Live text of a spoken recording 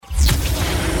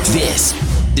This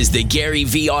is the Gary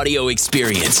V audio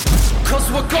experience.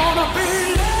 'Cause we're gonna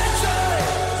be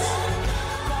legends.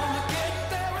 Gonna get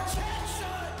their attention.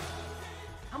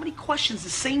 How many questions? The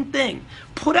same thing.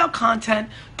 Put out content,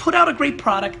 put out a great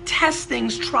product, test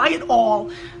things, try it all,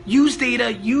 use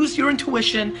data, use your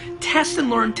intuition, test and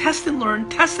learn, test and learn,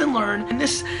 test and learn. And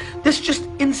this just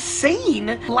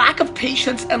insane lack of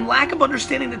patience and lack of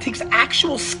understanding that takes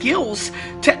actual skills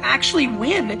to actually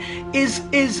win is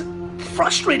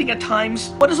frustrating at times.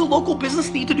 What does a local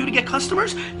business need to do to get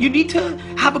customers? You need to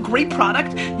have a great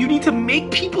product. You need to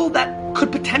make people that could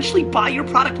potentially buy your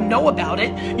product know about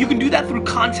it. You can do that through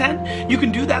content. You can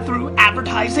do that through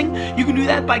advertising. You can do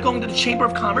that by going to the Chamber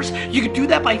of Commerce. You can do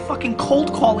that by fucking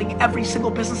cold calling every single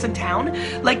business in town.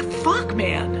 Like, fuck,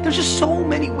 man. There's just so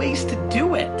many ways to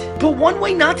do it. But one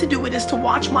way not to do it is to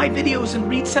watch my videos and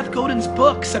read Seth Godin's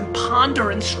books and ponder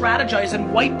and strategize and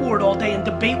whiteboard all day and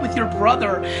debate with your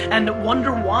brother and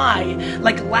wonder why.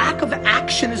 Like, lack of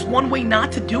action is one way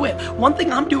not to do it. One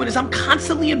thing I'm doing is I'm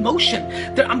constantly in motion.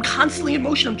 I'm constantly in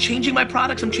motion. I'm changing my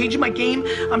products. I'm changing my game.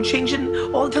 I'm changing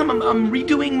all the time. I'm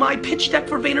redoing my pitch deck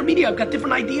for VaynerMedia. I've got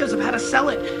different ideas of how to sell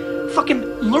it. Fucking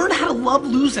learn how to love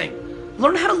losing.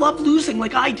 Learn how to love losing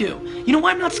like I do. You know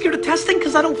why I'm not scared of testing?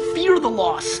 Because I don't fear the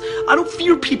loss. I don't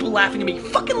fear people laughing at me.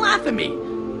 Fucking laugh at me.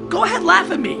 Go ahead,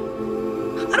 laugh at me.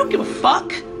 I don't give a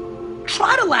fuck.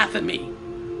 Try to laugh at me.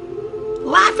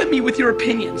 Laugh at me with your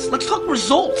opinions. Let's talk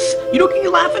results. You know, can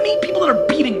you laugh at me? People that are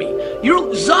beating me.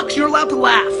 Zucks, you're allowed to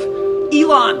laugh.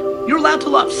 Elon, you're allowed to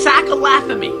laugh. Saka, laugh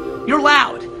at me. You're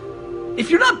loud. If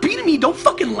you're not beating me, don't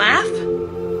fucking laugh.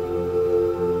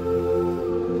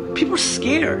 People are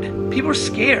scared. People are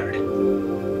scared.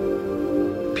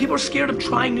 People are scared of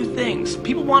trying new things.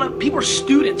 People are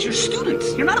students. You're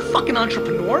students. You're not a fucking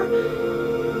entrepreneur.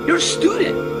 You're a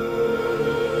student.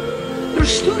 You're a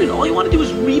student. All you want to do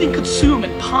is read and consume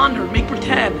and ponder, make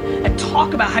pretend, and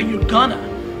talk about how you're gonna.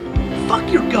 Fuck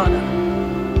you're gonna.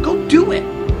 Go do it.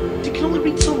 You can only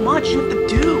read so much. You have to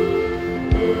do.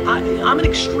 I'm an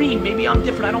extreme. Maybe I'm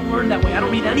different. I don't learn that way. I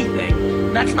don't read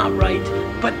anything. That's not right.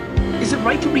 But is it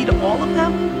right to read all of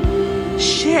them?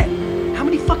 Shit. How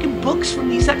many fucking books from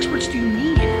these experts do you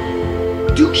need?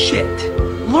 Do shit.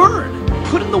 Learn.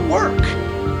 Put in the work.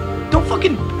 Don't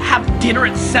fucking have dinner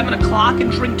at 7 o'clock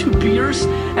and drink 2 beers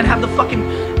and have the fucking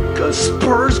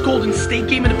Spurs Golden State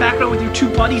game in the background with your 2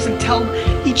 buddies and tell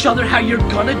each other how you're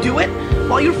gonna do it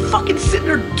while you're fucking sitting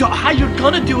there how you're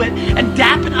gonna do it and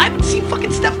dapping. I haven't seen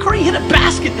fucking Steph Curry hit a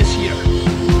basket this year.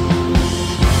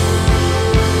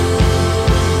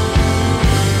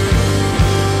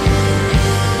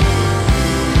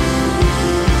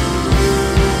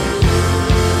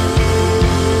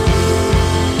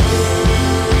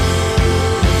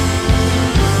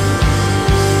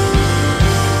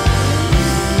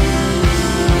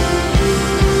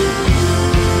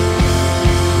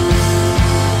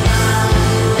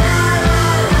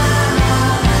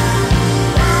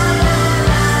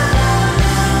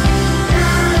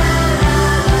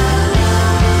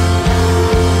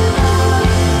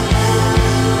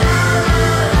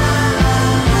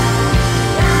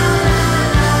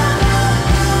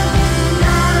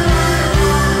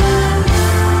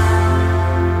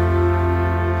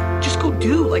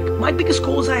 My biggest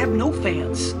goal is I have no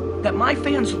fans. That my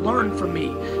fans learn from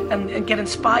me and get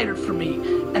inspired from me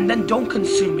and then don't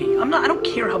consume me. I don't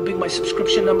care how big my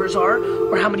subscription numbers are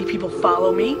or how many people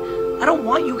follow me. I don't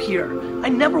want you here. I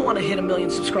never want to hit 1 million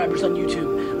subscribers on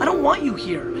YouTube. I don't want you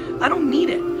here. I don't need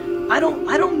it. I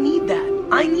don't need that.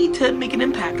 I need to make an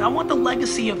impact. I want the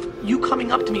legacy of you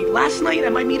coming up to me. Last night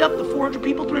at my meetup, the 400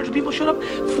 people, 300 people showed up.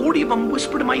 40 of them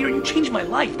whispered in my ear, "You changed my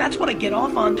life." That's what I get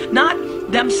off on. Not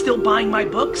them still buying my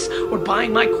books or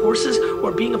buying my courses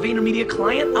or being a VaynerMedia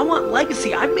client. I want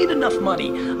legacy. I've made enough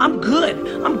money. I'm good.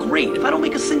 I'm great. If I don't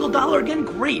make a single dollar again,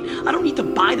 great. I don't need to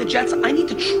buy the jets. I need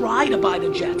to try to buy the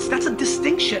jets. That's a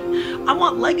distinction. I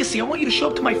want legacy. I want you to show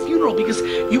up to my funeral because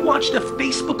you watched a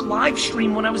Facebook live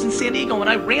stream when I was in San Diego and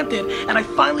I ranted and I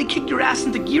finally kicked your ass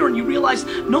into gear and you realized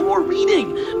no more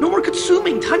reading, no more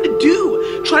consuming, time to do.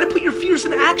 Try to put your fears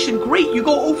into action. Great. You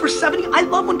go over 70. I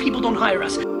love when people don't hire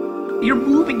us. You're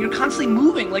moving, you're constantly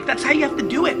moving. Like, that's how you have to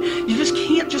do it. You just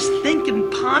can't just think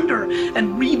and ponder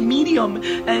and read Medium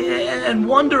and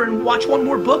wonder and watch one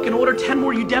more book and order 10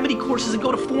 more Udemy courses and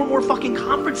go to 4 more fucking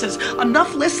conferences.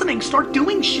 Enough listening, start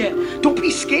doing shit. Don't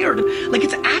be scared. Like,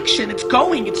 it's action, it's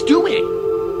going, it's doing.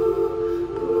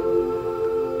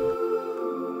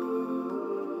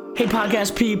 Hey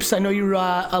podcast peeps, I know you're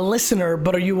a listener,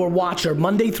 but are you a watcher?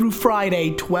 Monday through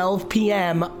Friday, 12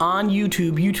 p.m. on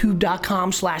YouTube,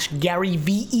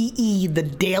 youtube.com/GaryVee, the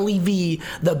Daily V,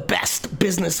 the best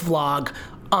business vlog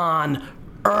on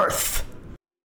earth.